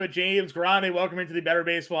James Grande, welcome into the Better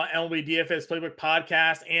Baseball MLB DFS Playbook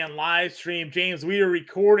podcast and live stream. James, we are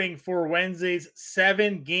recording for Wednesday's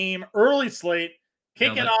 7-game early slate,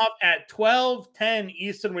 kicking off at 12:10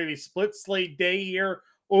 Eastern. We have a split slate day here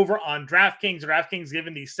over on DraftKings. DraftKings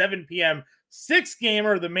giving the 7 p.m.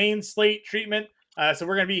 6-gamer the main slate treatment. So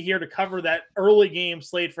we're going to be here to cover that early game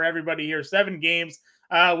slate for everybody here. 7 games,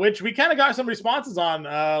 which we kind of got some responses on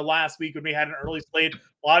last week when we had an early slate.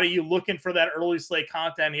 A lot of you looking for that early slate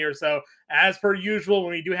content here. So as per usual,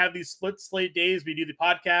 when we do have these split slate days, we do the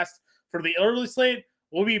podcast for the early slate.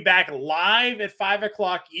 We'll be back live at 5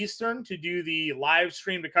 o'clock Eastern to do the live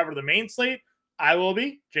stream to cover the main slate. I will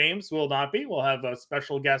be. James will not be. We'll have a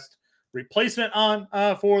special guest replacement on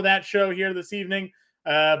for that show here this evening.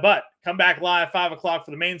 But come back live 5 o'clock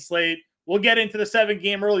for the main slate. We'll get into the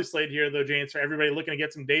 7-game early slate here, though, James, for everybody looking to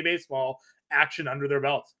get some day baseball action under their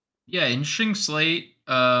belt. Yeah, interesting slate.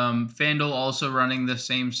 FanDuel also running the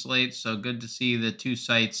same slate, so good to see the two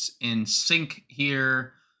sites in sync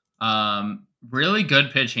here. Really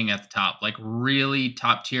good pitching at the top, like really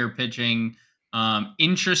top tier pitching.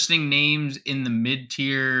 Interesting names in the mid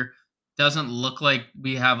tier. Doesn't look like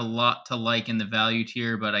we have a lot to like in the value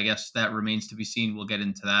tier, but I guess that remains to be seen. We'll get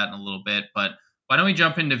into that in a little bit. But why don't we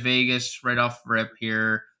jump into Vegas right off rip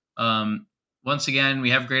here? Once again, we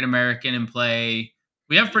have Great American in play.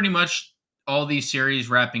 We have pretty much all these series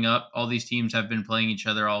wrapping up. All these teams have been playing each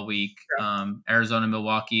other all week. Arizona,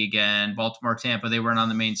 Milwaukee again, Baltimore, Tampa. They weren't on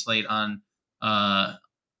the main slate on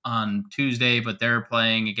Tuesday, but they're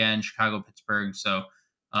playing again. Chicago, Pittsburgh. So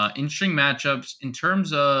interesting matchups in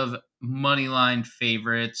terms of money line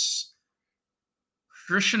favorites.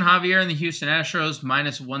 Christian Javier and the Houston Astros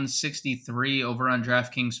minus 163 over on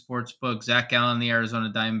DraftKings Sportsbook. Zach Gallen and the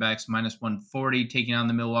Arizona Diamondbacks minus 140 taking on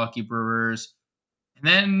the Milwaukee Brewers. And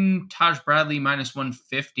then Taj Bradley minus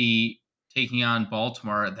 150 taking on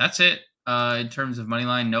Baltimore. That's it in terms of money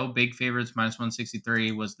line. No big favorites. Minus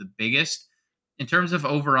 163 was the biggest. In terms of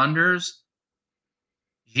over-unders,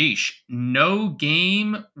 no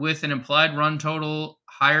game with an implied run total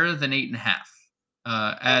higher than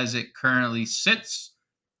 8.5. As it currently sits,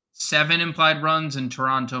 7 implied runs in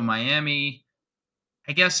Toronto, Miami.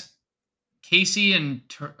 I guess Casey and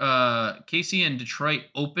Detroit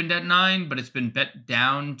opened at 9, but it's been bet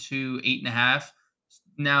down to 8.5.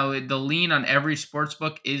 Now the lean on every sports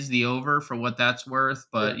book is the over for what that's worth,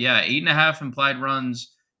 but yeah, 8.5 implied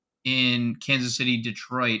runs in Kansas City,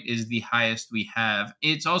 Detroit is the highest we have.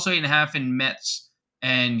 It's also 8.5 in Mets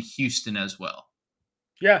and Houston as well.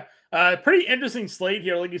 Yeah, pretty interesting slate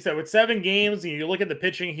here, like you said, with 7 games. And you look at the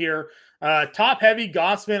pitching here, top heavy,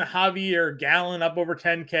 Gossman, Javier, Gallen up over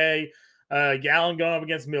 10K. Gallen going up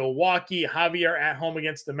against Milwaukee, Javier at home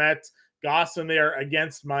against the Mets, Gossman there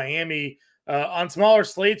against Miami. On smaller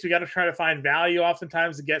slates, we got to try to find value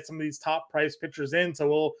oftentimes to get some of these top price pitchers in. So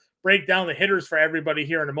we'll break down the hitters for everybody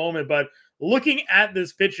here in a moment. But looking at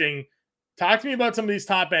this pitching, talk to me about some of these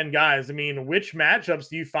top end guys. I mean, which matchups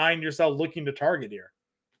do you find yourself looking to target here?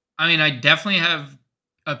 I mean, I definitely have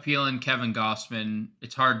appeal in Kevin Gossman.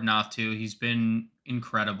 It's hard not to. He's been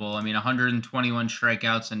incredible. I mean, 121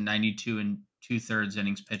 strikeouts and 92 and 2/3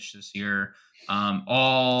 innings pitched this year.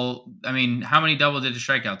 I mean, how many double-digit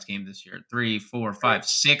strikeouts game this year? 3, 4, 5,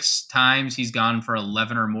 6 times he's gone for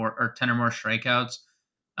 11 or more, or 10 or more strikeouts.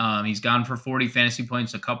 He's gone for 40 fantasy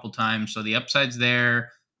points a couple times, so the upside's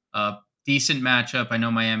there. Decent matchup. I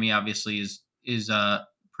know Miami obviously is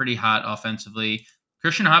pretty hot offensively.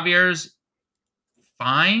 Christian Javier's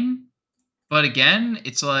fine, but again,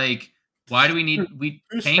 it's like, why do we need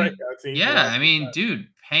paying? Yeah, I mean, dude,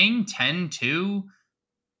 paying 10-2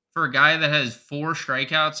 for a guy that has 4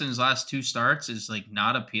 strikeouts in his last 2 starts is like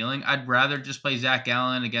not appealing. I'd rather just play Zach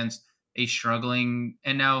Gallen against a struggling,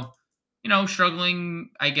 and now, struggling,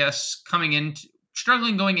 I guess,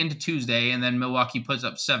 struggling going into Tuesday, and then Milwaukee puts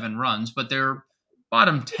up 7 runs, but they're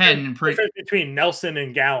bottom 10 between Nelson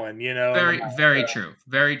and Gallen, Very, very true.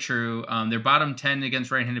 Very true. They're bottom 10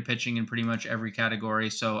 against right-handed pitching in pretty much every category.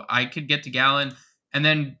 So I could get to Gallen. And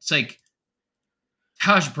then it's like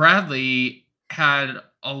Taj Bradley had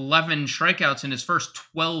 11 strikeouts in his first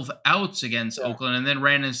 12 outs against Oakland, and then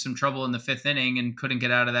ran into some trouble in the 5th inning and couldn't get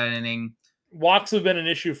out of that inning. Walks have been an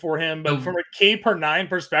issue for him, but from a K per 9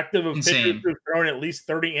 perspective of pitchers who've thrown at least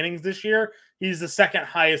 30 innings this year, he's the second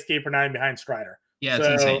highest K per 9 behind Strider. Yeah,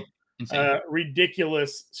 it's insane.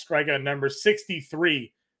 Ridiculous strikeout number,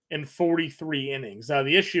 63 in 43 innings.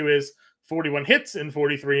 The issue is 41 hits in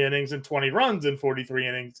 43 innings and 20 runs in 43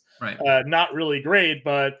 innings. Right. Not really great,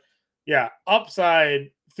 but yeah,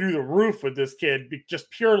 upside through the roof with this kid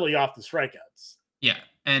just purely off the strikeouts. Yeah,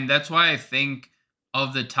 and that's why I think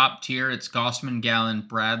of the top tier, it's Gossman, Gallen,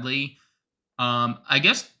 Bradley. I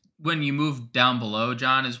guess when you move down below,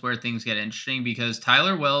 John, is where things get interesting because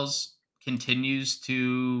Tyler Wells continues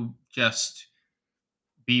to just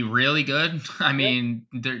be really good. I mean,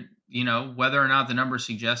 there, whether or not the numbers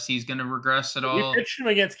suggest he's going to regress at We all. pitched him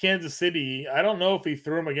against Kansas City. I don't know if he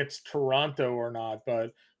threw him against Toronto or not,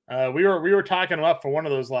 but we were talking him up for one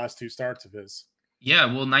of those last two starts of his. Yeah,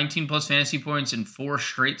 well, 19 plus fantasy points in 4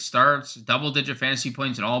 straight starts, double digit fantasy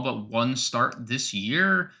points in all but one start this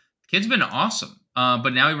year. Kid's been awesome.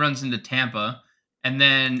 But now he runs into Tampa. And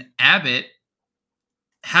then Abbott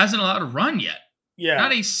hasn't allowed a run yet. Yeah,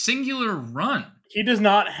 Not a singular run. he does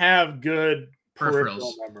not have good peripheral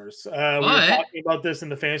Peripherals. numbers. We were But talking about this in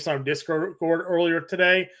the Fantasy Time Discord earlier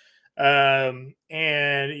today. And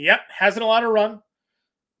yep, hasn't a lot of run,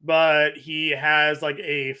 but he has like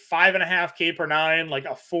a 5.5 K per nine, like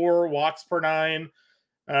a 4 walks per nine.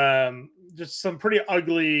 Just some pretty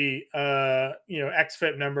ugly,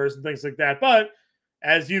 XFIP numbers and things like that. But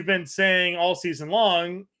as you've been saying all season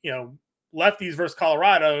long, lefties versus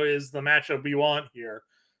Colorado is the matchup we want here.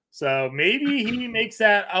 So maybe he makes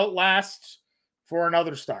that outlast for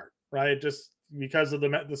another start, right? Just because of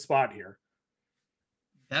the spot here.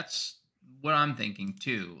 that's what I'm thinking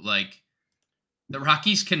too. Like, the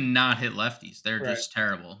Rockies cannot hit lefties. They're Right. just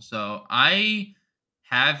terrible. So I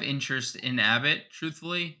have interest in Abbott,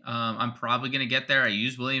 truthfully. I'm probably going to get there. I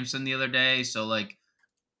used Williamson the other day. So, like,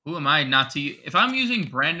 who am I not to? If I'm using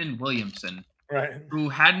Brandon Williamson, Right. who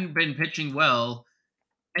hadn't been pitching well,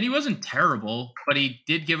 and he wasn't terrible, but he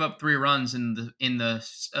did give up 3 runs in the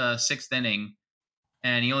 6th inning,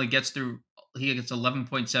 and he gets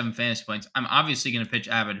 11.7 fantasy points. I'm obviously going to pitch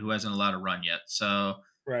Abbott, who hasn't allowed a run yet. So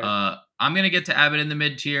Right. I'm going to get to Abbott in the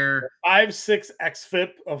mid tier. 5.6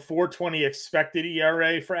 xFIP, a 4.20 expected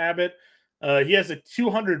ERA for Abbott. He has a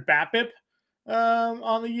 200 BABIP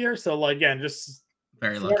on the year. So, like, again, just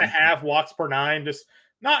Very four and a lucky. half walks per nine. Just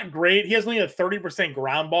not great. He has only a 30%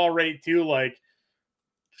 ground ball rate, too. Like,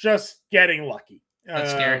 just getting lucky.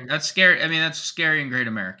 That's scary. That's scary. I mean, that's scary and great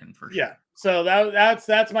American for Yeah. sure. So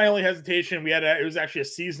that's my only hesitation. It was actually a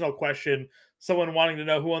seasonal question. Someone wanting to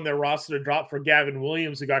know who on their roster to drop for Gavin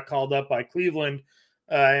Williams, who got called up by Cleveland.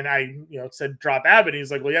 And I, said drop Abbott.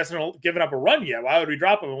 He's like, well, he hasn't given up a run yet. Why would we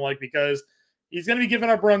drop him? I'm like, because he's going to be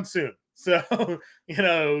giving up runs soon. So, you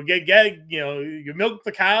milk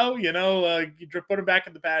the cow, you put him back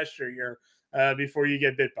in the pasture here before you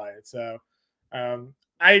get bit by it. So,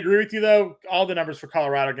 I agree with you though. All the numbers for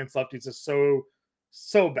Colorado against lefties is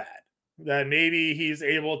so bad that maybe he's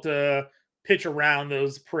able to pitch around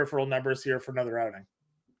those peripheral numbers here for another outing.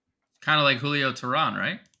 Kind of like Julio Teheran,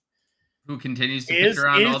 right? Who continues to pitch Is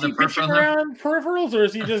around all is the he pitching peripheral numbers. around peripherals or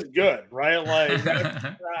is he just good? Right, like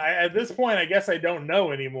at this point, I guess I don't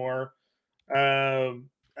know anymore.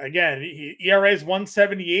 Again, ERA is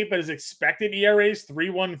 178, but his expected ERA is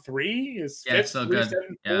 3.13. His Yeah, it's FIP's so good.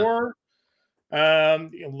 Yeah, 3.74.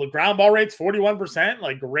 The ground ball rate's 41%.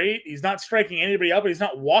 Like, great. He's not striking anybody out, but he's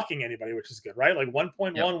not walking anybody, which is good, right? Like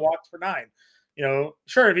 1.1 yep, walks per nine.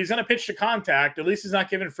 Sure, if he's going to pitch to contact, at least he's not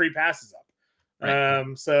giving free passes up.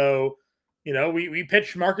 right. So, we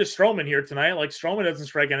pitched Marcus Stroman here tonight. Like, Stroman doesn't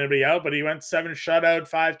strike anybody out, but he went 7 shutout,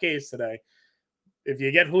 5 Ks today. If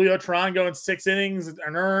you get Julio Teheran going 6 innings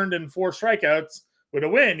unearned and 4 strikeouts with a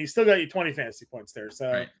win, he still got you 20 fantasy points there.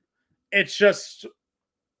 So Right. it's just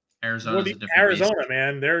Arizona's a different beast. Arizona,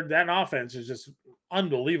 man. That offense is just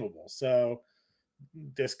unbelievable. So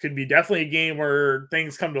this could be definitely a game where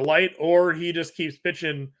things come to light, or he just keeps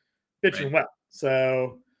pitching Right. well.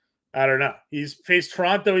 So I don't know. He's faced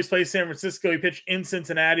Toronto. He's played San Francisco. He pitched in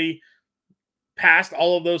Cincinnati. Passed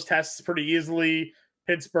all of those tests pretty easily.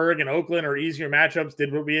 Pittsburgh and Oakland are easier matchups.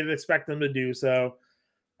 Did what we'd expect them to do. So,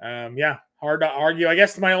 hard to argue. I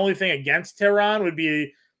guess my only thing against Tehran would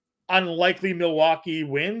be unlikely Milwaukee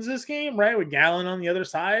wins this game, right? With Gallen on the other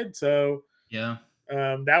side. So, Yeah.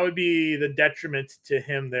 that would be the detriment to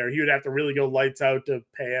him there. He would have to really go lights out to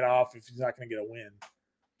pay it off if he's not going to get a win.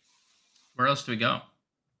 Where else do we go?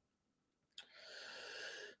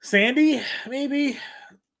 Sandy, maybe.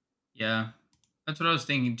 Yeah, that's what I was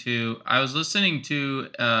thinking too. I was listening to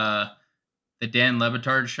the Dan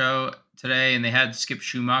Levitard show today, and they had Skip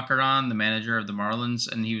Schumacher on, the manager of the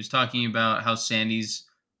Marlins, and he was talking about how Sandy's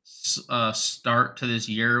start to this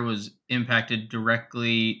year was impacted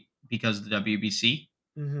directly because of the WBC.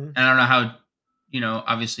 Mm-hmm. And I don't know how,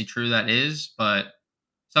 obviously true that is, but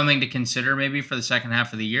something to consider maybe for the second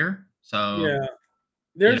half of the year. So, Yeah.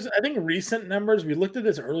 There's, I think, recent numbers. We looked at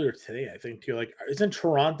this earlier today, I think, too. Like, isn't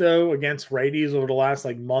Toronto against righties over the last,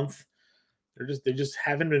 like, month? They just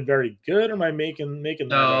haven't been very good. Or am I making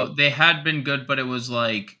that up? So they had been good, but it was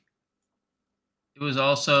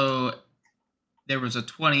also there was a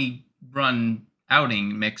 20-run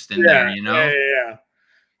outing mixed in there, Yeah, you yeah, know? yeah,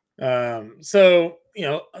 yeah. So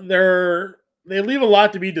they leave a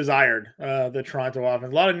lot to be desired. The Toronto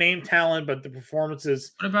offense, a lot of name talent, but the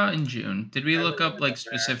performances What about in June? Did we hasn't look up really like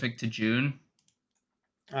been there. specific to June?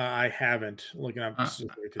 I haven't looking up Uh,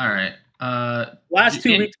 specifically to all June. right. Last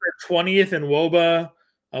 2 In weeks, we're 20th in WOBA,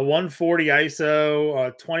 a 140 ISO,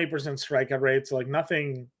 a 20% strikeout rate. So like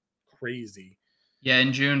nothing crazy. Yeah,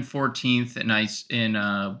 in June 14th in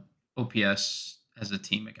OPS as a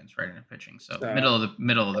team against right-handed pitching. So So middle of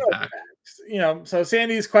the pack. so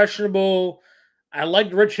Sandy's questionable. I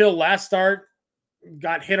liked Rich Hill last start.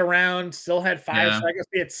 Got hit around. Still had 5 Yeah. strikeouts.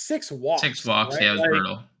 He had 6 6 walks. walks. Right, Yeah, it was like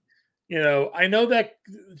brutal. I know that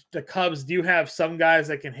the Cubs do have some guys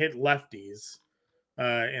that can hit lefties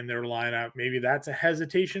in their lineup. Maybe that's a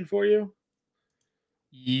hesitation for you.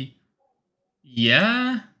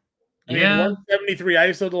 Yeah. I mean, Yeah. 173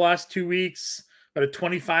 ISO the last 2 weeks, but a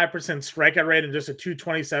 25% strikeout rate and just a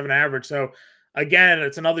 227 average. So again,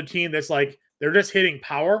 it's another team that's like they're just hitting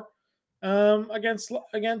power against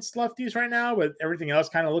lefties right now, but everything else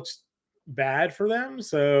kind of looks bad for them.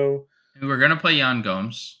 So And we're gonna play Jan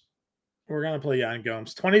Gomes. we're gonna play Jan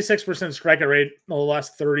Gomes. 26% strikeout rate in the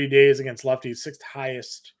last 30 days against lefties, sixth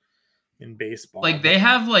highest in baseball. Like But they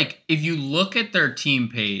have if you look at their team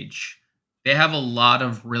page, they have a lot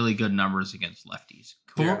of really good numbers against lefties.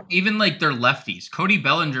 yeah, Even like their lefties. Cody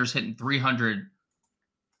Bellinger's hitting 300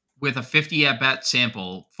 with a 50 at bat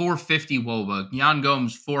sample, 450 WOBA. Jan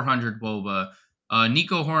Gomes 400 WOBA.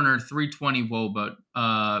 Nico Horner 320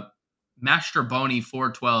 WOBA. Master Boni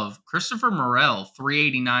 412. Christopher Morel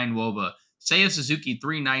 389 WOBA. Seiya Suzuki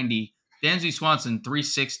 390. Dansby Swanson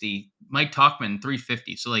 360. Mike Talkman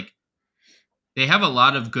 350. So like they have a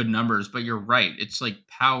lot of good numbers, but you're right. It's like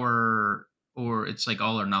power or it's like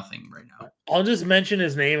all or nothing right now. I'll just mention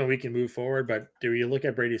his name and we can move forward. But do you look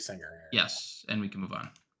at Brady Singer? Yes, and we can move on.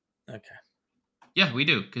 Okay. Yeah, we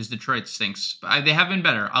do because Detroit stinks. But they have been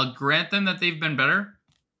better. I'll grant them that they've been better,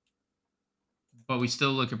 but we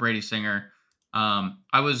still look at Brady Singer.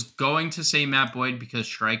 I was going to say Matt Boyd because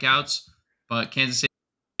strikeouts, but Kansas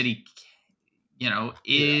City, Yeah.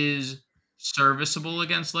 is serviceable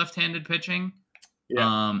against left-handed pitching. Yeah.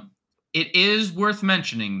 Um, it is worth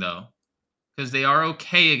mentioning though, because they are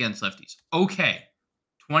okay against lefties. Okay,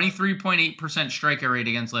 23.8% strikeout rate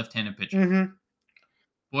against left-handed pitching. Mm-hmm.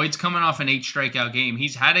 Boyd's coming off an 8 strikeout game.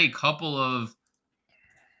 He's had a couple of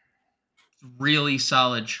really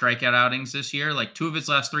solid strikeout outings this year. Like 2 of his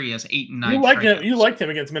last 3, he has 8 and 9 You strikeouts. liked him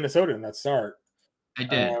against Minnesota in that start. I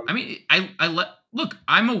did. Um, I mean, I let look.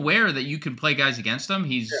 I'm aware that you can play guys against him.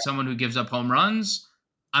 He's yeah. someone who gives up home runs.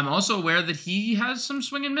 I'm also aware that he has some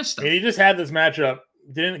swing and miss I mean, he stuff. just had this matchup.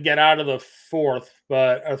 Didn't get out of the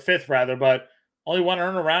fifth rather, but only one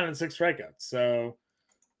earned around and 6 strikeouts. So,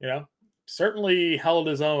 certainly held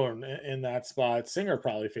his own in that spot. Singer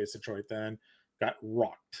probably faced Detroit then, got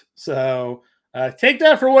rocked. So take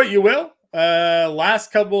that for what you will.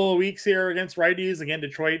 Last couple of weeks here against righties, again,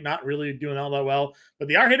 Detroit not really doing all that well, but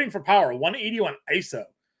they are hitting for power. 181 ISO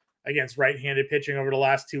against right-handed pitching over the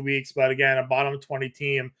last 2 weeks. But again, a bottom 20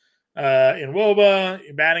 team in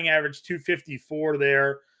WOBA, batting average 254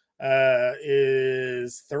 there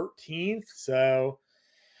is 13th. So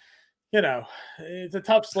it's a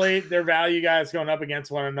tough slate. Their value guys going up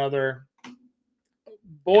against one another.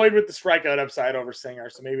 Boyd with the strikeout upside over Singer,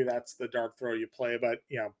 so maybe that's the dark throw you play. But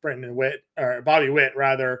Brendan Witt or Bobby Witt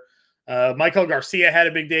rather. Michael Garcia had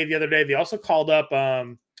a big day the other day. They also called up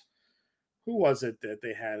who was it that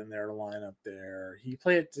they had in their lineup there? He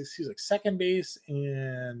played. He's like second base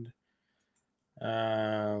and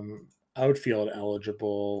outfield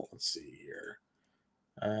eligible. Let's see here.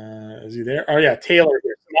 Is he there? Oh yeah, Taylor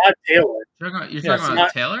here. Samad Taylor. You're Yeah, talking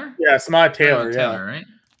about Taylor? Samad Talking Taylor. about Yeah. Taylor,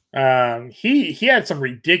 right? He had some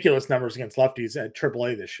ridiculous numbers against lefties at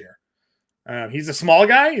AAA this year. He's a small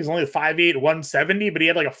guy. He's only 5'8", 170, but he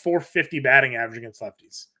had like a 450 batting average against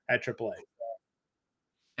lefties at AAA.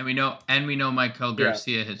 And we know Michael Yeah.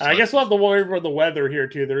 Garcia hits I guess we'll have lefties. to worry about the weather here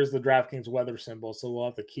too. There is the DraftKings weather symbol, so we'll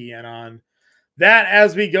have to key in on that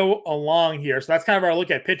as we go along here. So that's kind of our look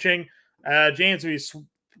at pitching. James, we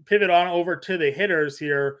pivot on over to the hitters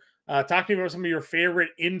here. Talk to me about some of your favorite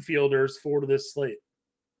infielders for this slate.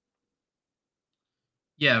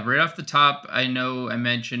 Yeah, right off the top, I know I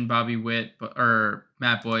mentioned Bobby Witt or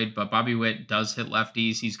Matt Boyd, but Bobby Witt does hit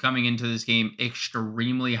lefties. He's coming into this game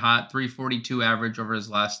extremely hot, 342 average over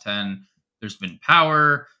his last 10. There's been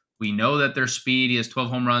power We know that their speed. He has 12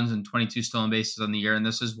 home runs and 22 stolen bases on the year, and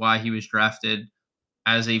this is why he was drafted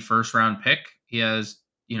as a first round pick. He has,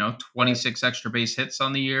 26 extra base hits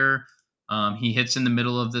on the year. He hits in the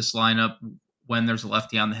middle of this lineup when there's a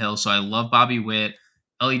lefty on the hill. So I love Bobby Witt.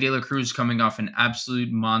 Elly De La Cruz coming off an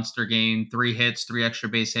absolute monster game, 3 hits, 3 extra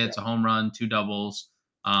base hits, a home run, 2 doubles.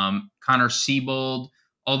 Connor Siebold,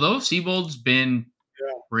 although Siebold's been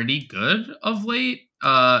pretty good of late,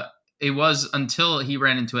 it was until he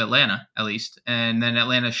ran into Atlanta, at least. And then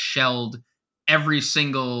Atlanta shelled every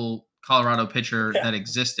single Colorado pitcher that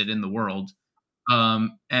existed in the world.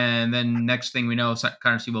 And then next thing we know,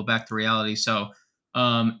 Connor Siebold back to reality. So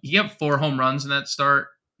he got 4 home runs in that start.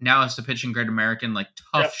 Now has to pitch in Great American, like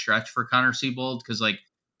tough stretch for Connor Siebold because like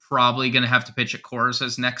probably going to have to pitch at Coors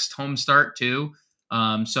as next home start too.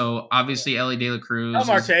 So obviously Elly De La Cruz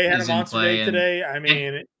Marte had a is in monster play day and today. I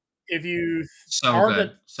mean, if you so aren't good,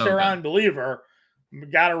 a so good. Tehran believer,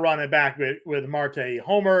 got to run it back with Marte.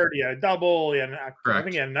 Homer, he had a double. He had, I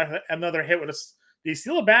think he had another hit with a. Did he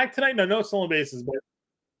steal a bag tonight? No stolen bases, but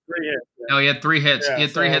 3 hits. No, he had 3 hits. Yeah, He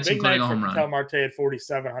had 3 hits, big including night a for home Ketel run. Marte at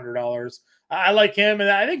 $4,700. I like him, and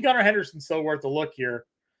I think Gunnar Henderson's still worth a look here.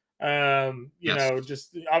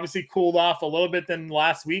 Just obviously cooled off a little bit than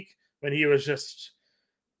last week when he was just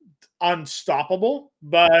unstoppable.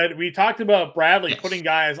 But we talked about Bradley putting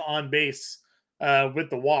guys on base with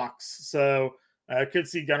the walks, so could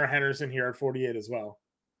see Gunnar Henderson here at 48 as well.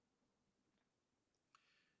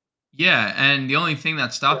 Yeah, and the only thing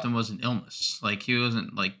that stopped him was an illness. Like he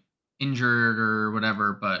wasn't like injured or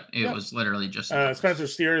whatever, but it was literally just Spencer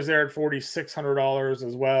Steers there at $4,600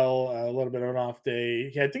 as well. A little bit of an off day.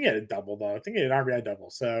 Yeah, I think he had a double though. I think he had an RBI double.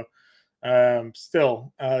 So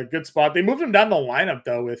still a good spot. They moved him down the lineup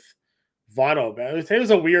though with Votto. It was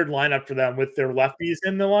a weird lineup for them with their lefties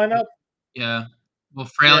in the lineup. Yeah. Well,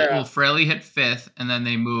 Fraley hit 5th, and then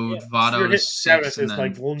they moved Votto to hit 6th, and is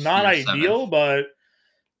like then not Steers 7th. ideal, but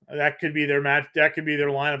that could be their match. That could be their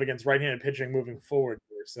lineup against right-handed pitching moving forward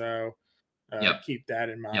here. So keep that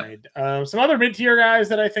in mind. Some other mid-tier guys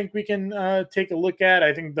that I think we can take a look at.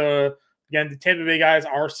 I think the Tampa Bay guys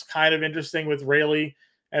are kind of interesting with Rayleigh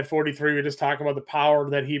at 43. We just talked about the power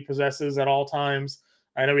that he possesses at all times.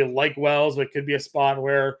 I know we like Wells, but it could be a spot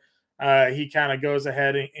where he kind of goes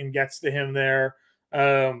ahead and gets to him there.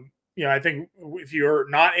 I think if you're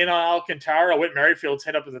not in on Alcantara, Whit Merrifield's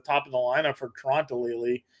hit up at the top of the lineup for Toronto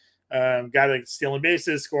lately. Guy that's stealing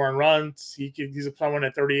bases, scoring runs. He's someone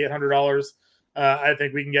at $3,800. I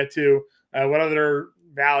think we can get to. What other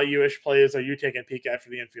value-ish plays are you taking a peek at for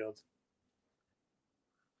the infield?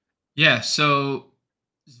 Yeah, so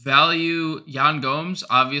value Yan Gomes,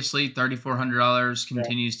 obviously $3,400,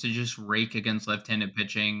 continues to just rake against left-handed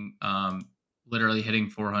pitching, literally hitting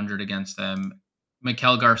 400 against them.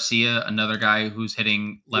 Maikel Garcia, another guy who's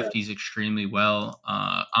hitting lefties extremely well.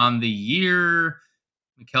 On the year,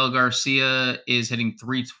 Maikel Garcia is hitting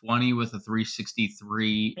 320 with a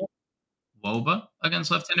 363 WOBA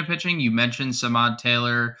against left-handed pitching. You mentioned Samad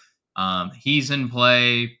Taylor. He's in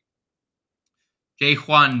play.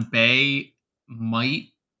 Jaquan Bay might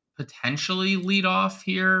potentially lead off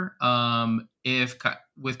here. If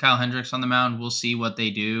with Kyle Hendricks on the mound, we'll see what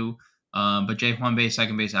they do. But Jaquan Bay,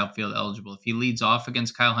 second base outfield eligible. If he leads off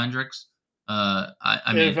against Kyle Hendricks,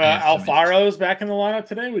 if Alfaro's back in the lineup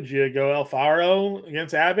today, would you go Alfaro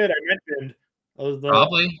against Abbott? I mentioned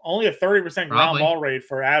probably only a 30% ground ball rate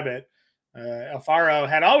for Abbott. Alfaro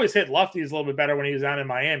had always hit lefties a little bit better when he was down in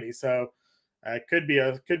Miami, so it could be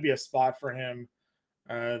a spot for him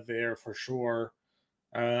there for sure.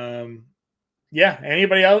 Anybody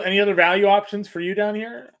else? Any other value options for you down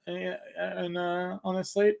here and on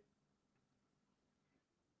this slate?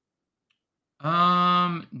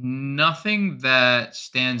 Nothing that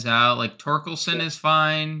stands out. Like Torkelson is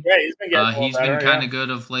fine. Yeah, he's been kind of good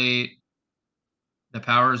of late. The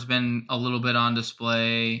power's been a little bit on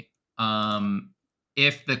display.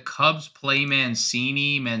 If the Cubs play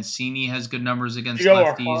Mancini has good numbers against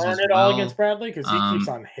lefties as well. All against Bradley because he keeps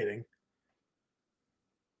on hitting.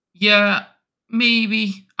 Yeah,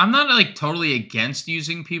 maybe. I'm not like totally against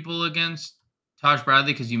using people against Taj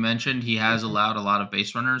Bradley because you mentioned he has allowed a lot of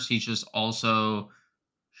base runners. He's just also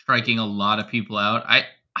striking a lot of people out.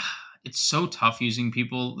 It's so tough using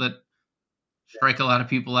people that strike a lot of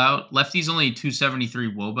people out. Lefty's only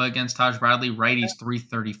 273 WOBA against Taj Bradley. Righty's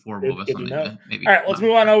 334 WOBA. Something maybe. All right, let's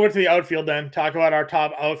move on over to the outfield then. Talk about our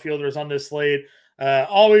top outfielders on this slate.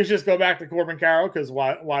 Always just go back to Corbin Carroll because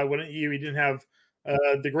why wouldn't you? He didn't have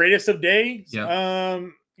the greatest of days.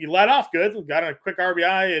 You let off good, got a quick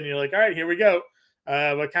RBI, and you're like, all right, here we go.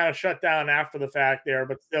 But kind of shut down after the fact there,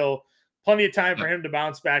 but still plenty of time for him to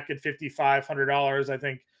bounce back at $5,500. I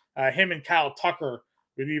think Him and Kyle Tucker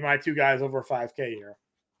would be my two guys over 5K here.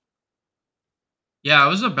 Yeah, I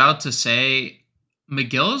was about to say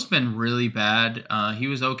McGill has been really bad. He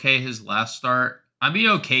was okay his last start. I'd be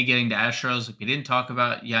okay getting to Astros if we didn't talk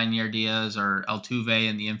about Yainier Diaz or Altuve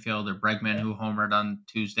in the infield or Bregman who homered on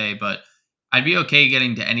Tuesday, but I'd be okay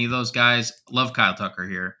getting to any of those guys. Love Kyle Tucker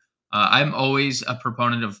here. I'm always a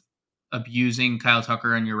proponent of abusing Kyle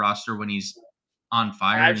Tucker on your roster when he's on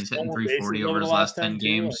fire and Actually, he's hitting stolen bases 340 over over the his last last 10 10 too.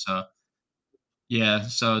 games. So yeah,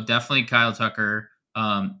 so definitely Kyle Tucker.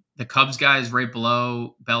 The Cubs guy is right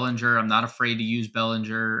below Bellinger. I'm not afraid to use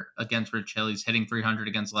Bellinger against Rich Hill. He's hitting 300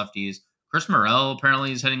 against lefties. Chris Morel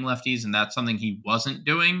apparently is hitting lefties, and that's something he wasn't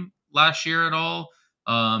doing last year at all.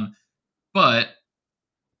 But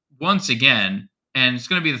once again, and it's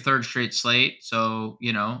going to be the third straight slate, so the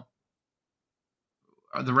Yeah.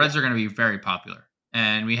 Reds are going to be very popular.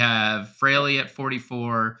 And we have Fraley at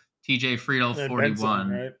 44, TJ Friedel And then Benson, 41.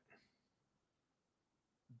 right?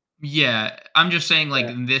 Yeah, I'm just saying, like,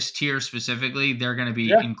 Yeah. in this tier specifically, they're gonna be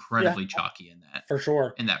Yeah. Yeah. incredibly chalky For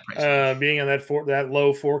sure. in that price range. Being in that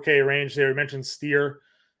low 4K range there, you mentioned Steer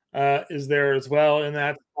is there as well in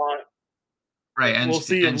that spot. Right, We'll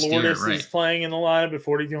see if and Steer, Lourdes right. is playing in the lineup, but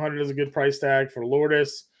 4,200 is a good price tag for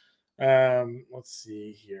Lourdes. Let's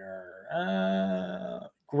see here.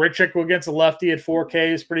 Grichuk against a lefty at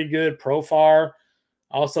 4K is pretty good. Profar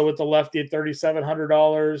also with the lefty at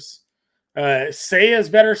 $3,700. Say is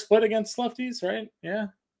better split against lefties, right? Yeah.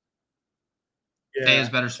 Say is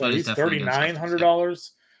Yeah. better So split is he's definitely against lefties, yep.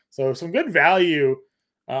 $3,900. So some good value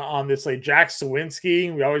on this. Like Jack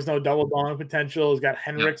Sawinski, we always know double dong potential. He's got Yep,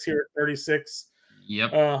 Hendricks here at 36.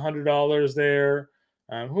 yep. $100 there.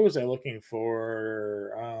 Who was I looking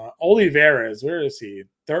for? Olivares. Where is he?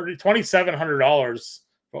 $2,700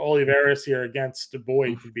 for Olivares here against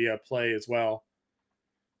Boyd Oof. could be a play as well.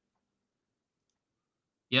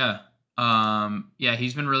 Yeah. Yeah,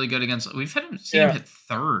 he's been really good against we've seen him Yeah, hit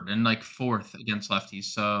 3rd and, like, 4th against lefties,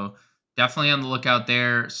 so definitely on the lookout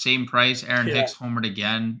there. Same price, Aaron yeah. Hicks homered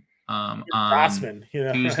again, on Grossman,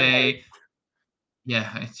 like, Tuesday.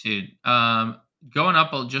 Yeah, dude. Going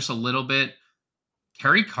up just a little bit,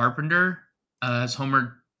 Kerry Carpenter has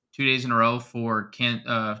homered 2 days in a row for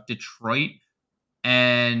Detroit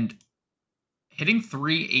and hitting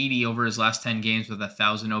 380 over his last 10 games with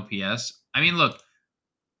 1,000 OPS. I mean, look,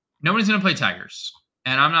 nobody's going to play Tigers.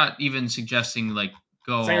 And I'm not even suggesting like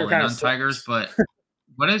go Singer all in kind of on Tigers, sucks. but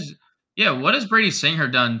what has Brady Singer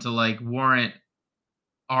done to like warrant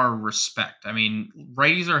our respect? I mean,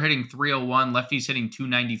 righties are hitting 301, lefties hitting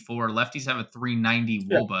 294. Lefties have a 390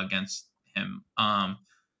 Yeah, WOBA against him.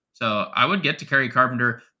 So I would get to Kerry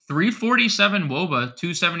Carpenter, 347 WOBA,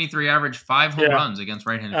 273 average, 5 home yeah. runs against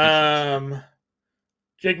right-handed pitchers.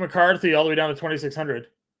 Jake McCarthy all the way down to 2,600.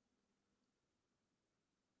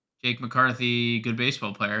 Jake McCarthy, good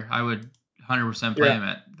baseball player. I would 100% play Yeah. him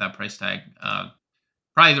at that price tag.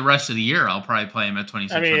 Probably the rest of the year, I'll probably play him at I mean,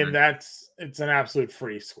 2,600. it's an absolute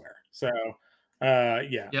free square. So,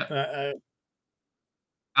 yeah. Yep.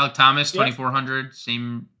 Alec Thomas, Yep. 2,400,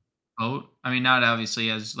 same boat. I mean, not obviously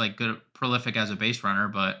as like good prolific as a base runner,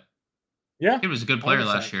 but Yeah. he was a good player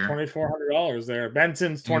last 100%. year. $2,400 there.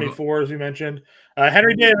 Benson's You go 24, as we mentioned.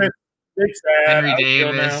 Henry Davis, big sad, Henry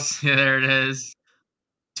outfield now. Davis. Yeah, there it is.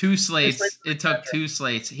 2 Nice trade slates. for It the took catcher. 2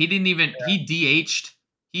 slates. He didn't even he DH'd.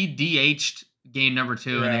 He DH'd game number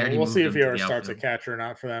 2 and they Yeah, already we'll see moved if him he to ever the starts a outfield. catcher or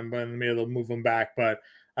not for them, but maybe they'll move him back. But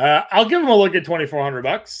I'll give him a look at $2,400.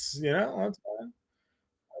 That's fine.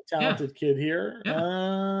 A Yeah. talented kid here.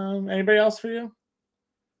 Yeah. Anybody else for you?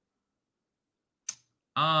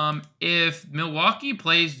 If Milwaukee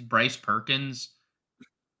plays Bryce Perkins,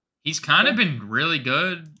 he's kind Okay. of been really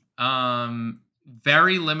good.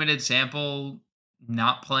 Very limited sample,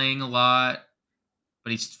 not playing a lot,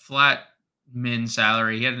 but he's flat min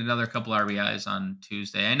salary. He had another couple RBIs on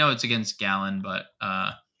Tuesday. I know it's against Gallon, but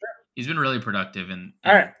he's been really productive All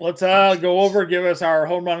right, in let's first go slates. over, give us our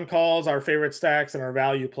home run calls, our favorite stacks, and our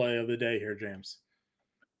value play of the day here, James.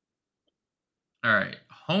 All right,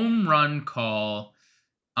 home run call.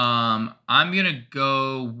 I'm gonna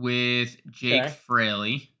go with Jake Okay.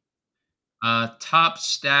 Fraley. Top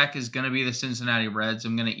stack is gonna be the Cincinnati Reds.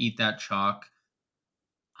 I'm gonna eat that chalk.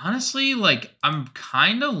 Honestly, like I'm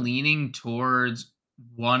kind of leaning towards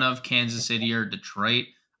one of Kansas City or Detroit.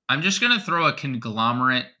 I'm just gonna throw a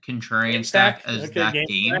conglomerate Game contrarian stack. stack as Okay, that game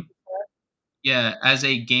stack. game. Yeah, as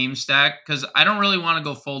a game stack because I don't really want to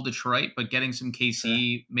go full Detroit, but getting some Sure.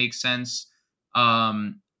 KC makes sense.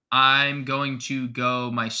 Um, I'm going to go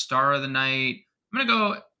my star of the night. I'm gonna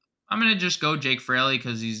go. I'm gonna just go Jake Fraley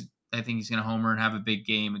because I think he's gonna homer and have a big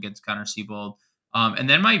game against Connor Siebold. And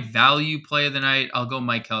then my value play of the night, I'll go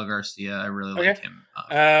Michael Garcia. I really like him.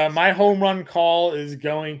 My home run call is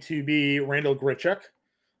going to be Randall Grichuk.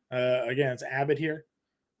 Again, it's Abbott here.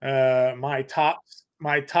 My top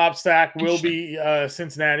stack will be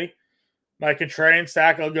Cincinnati. My contrarian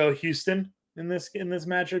stack, I'll go Houston in this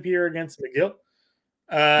matchup here against McGill.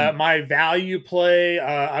 My value play,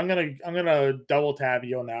 I'm gonna double tab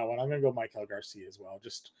you on that one. I'm gonna go Michael Garcia as well.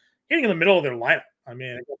 Just getting in the middle of their lineup. I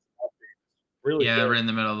mean, really Yeah, good right in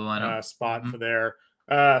the middle of the lineup. spot for there.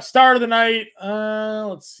 Star of the night.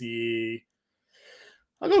 Let's see.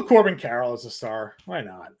 I'll go Corbin Carroll as a star. Why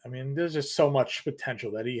not? I mean, there's just so much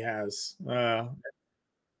potential that he has.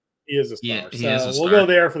 He is a Yeah, star. he is So a we'll go star.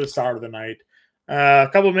 there for the start of the night. A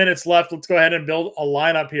couple of minutes left. Let's go ahead and build a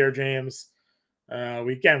lineup here, James.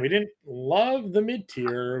 We didn't love the mid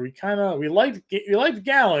tier. We liked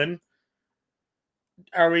Gallon.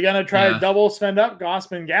 Are we gonna try to double spend up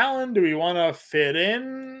Gossman Gallon? Do we want to fit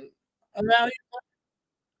in a value?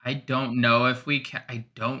 I don't know if we can. I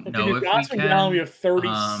don't If we know do if we Gossman Gallon, we can. have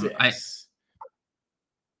 36.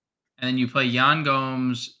 And then you play Yan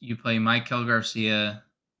Gomes, you play Michael Garcia,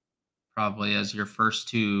 probably as your first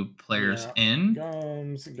two players in.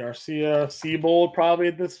 Gomes, Garcia, Seabold probably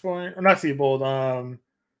at this point, or not Seabold.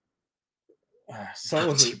 So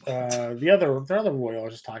was it the other Royal I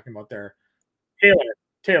was just talking about there? Taylor.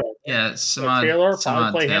 Yeah, Taylor probably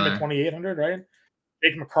Samad play him at Taylor. 2,800, right?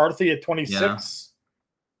 Jake McCarthy at 26.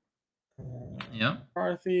 Yep.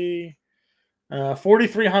 McCarthy.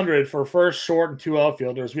 4,300 for first, short, and two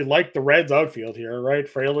outfielders. We like the Reds outfield here, right?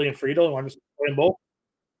 Fraley and Friedel. You want to play them both?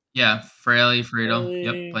 Yeah, Fraley, Friedel.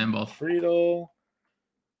 Yep, playing both. Friedel.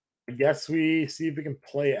 I guess we see if we can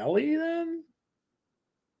play Elly then.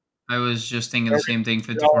 I was just thinking the same thing,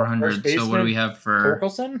 5,400. So what do we have for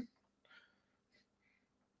Torkelson?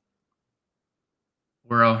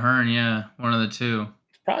 We're O'Hearn, yeah. One of the two.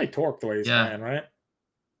 It's probably Torque the way he's playing, right?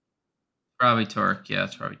 Probably Torque. Yeah,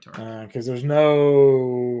 it's probably Torque. Because there's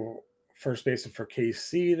no first baseman for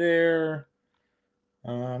KC there.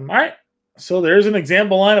 All right. So there's an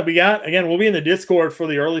example lineup we got. Again, we'll be in the Discord for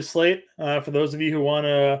the early slate. For those of you who want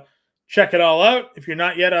to check it all out. If you're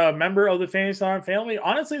not yet a member of the Fantasy Farm family,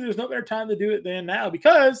 honestly, there's no better time to do it than now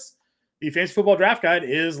because the Fantasy Football Draft Guide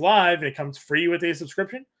is live and it comes free with a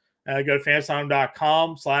subscription. Go to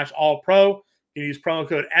fantasyfarm.com/all-pro. You can use promo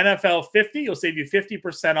code NFL50. You'll save you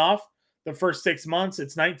 50% off the first 6 months.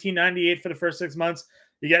 It's $19.98 for the first 6 months.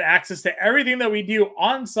 You get access to everything that we do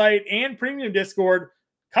on site and premium Discord.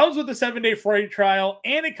 Comes with the 7-day free trial,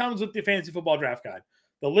 and it comes with the Fantasy Football Draft Guide.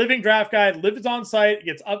 The living draft guide lives on site. It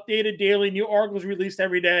gets updated daily. New articles released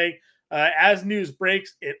every day. As news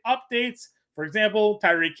breaks, it updates. For example,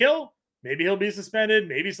 Tyreek Hill, maybe he'll be suspended.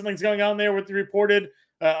 Maybe something's going on there with the reported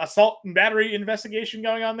assault and battery investigation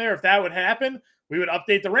going on there. If that would happen, we would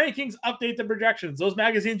update the rankings, update the projections. Those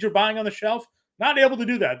magazines you're buying on the shelf, not able to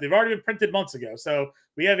do that. They've already been printed months ago. So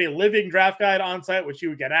we have a living draft guide on site, which you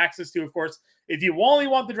would get access to, of course. If you only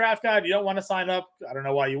want the draft guide, you don't want to sign up. I don't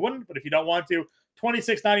know why you wouldn't, but if you don't want to,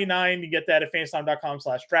 $26.99. You get that at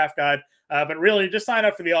fantasyfarm.com/draft guide. But really, just sign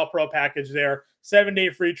up for the All-Pro package there.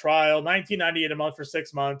 7-day free trial, $19.98 a month for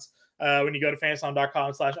 6 months. When you go to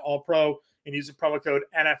fantasyfarm.com/all-pro and use the promo code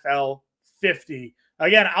NFL50.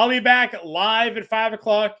 Again, I'll be back live at 5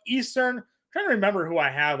 o'clock Eastern. I'm trying to remember who I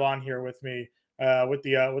have on here with me with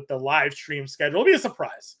the live stream schedule. It'll be a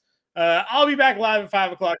surprise. I'll be back live at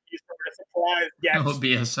 5 o'clock Eastern with a surprise guest. It'll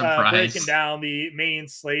be a surprise. Breaking down the main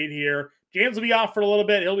slate here. James will be off for a little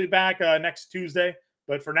bit. He'll be back next Tuesday.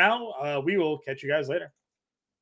 But for now, we will catch you guys later.